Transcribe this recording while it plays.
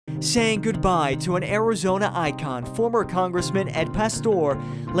saying goodbye to an Arizona icon, former Congressman Ed Pastor,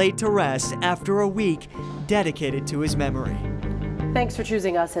 laid to rest after a week dedicated to his memory. Thanks for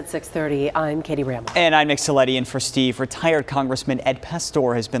choosing us at 6:30. I'm Katie Ramel. And I'm Nick Saletti in for Steve. Retired Congressman Ed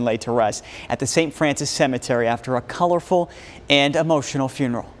Pastor has been laid to rest at the St. Francis Cemetery after a colorful and emotional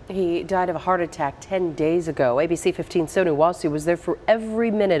funeral. He died of a heart attack 10 days ago. ABC 15's Sonu Wasu was there for every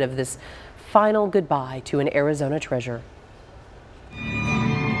minute of this final goodbye to an Arizona treasure.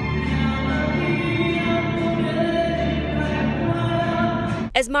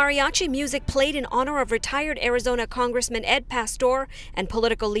 As mariachi music played in honor of retired Arizona Congressman Ed Pastor and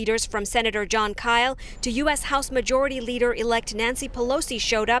political leaders from Senator Jon Kyl to U.S. House Majority Leader-elect Nancy Pelosi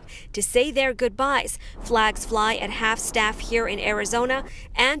showed up to say their goodbyes. Flags fly at half-staff here in Arizona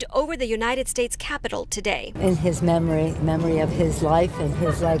and over the United States Capitol today. In his memory of his life and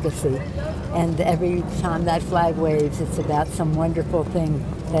his legacy. And every time that flag waves, it's about some wonderful thing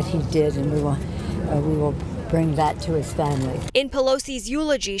that he did, and we will bring that to his family. In Pelosi's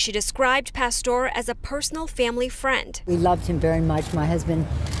eulogy, she described Pastor as a personal family friend. We loved him very much. My husband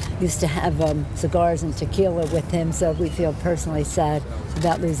used to have cigars and tequila with him, so we feel personally sad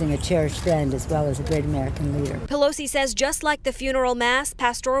about losing a cherished friend as well as a great American leader. Pelosi says just like the funeral mass,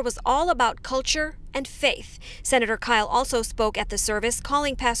 Pastor was all about culture and faith. Senator Kyl also spoke at the service,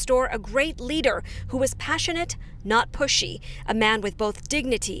 calling Pastor a great leader who was passionate, not pushy, a man with both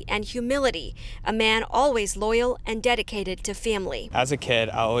dignity and humility, a man always loyal and dedicated to family. As a kid,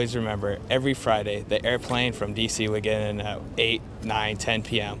 I always remember every Friday the airplane from D.C. would get in at 8, 9, 10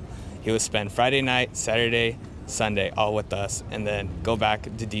 p.m. He would spend Friday night, Saturday, Sunday all with us, and then go back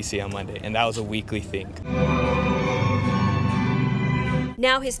to D.C. on Monday, and that was a weekly thing.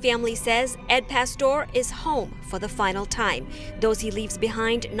 Now his family says Ed Pastor is home for the final time. Those he leaves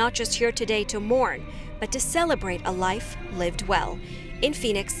behind not just here today to mourn, but to celebrate a life lived well. In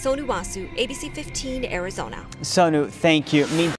Phoenix, Sonu Wasu, ABC 15, Arizona. Sonu, thank you.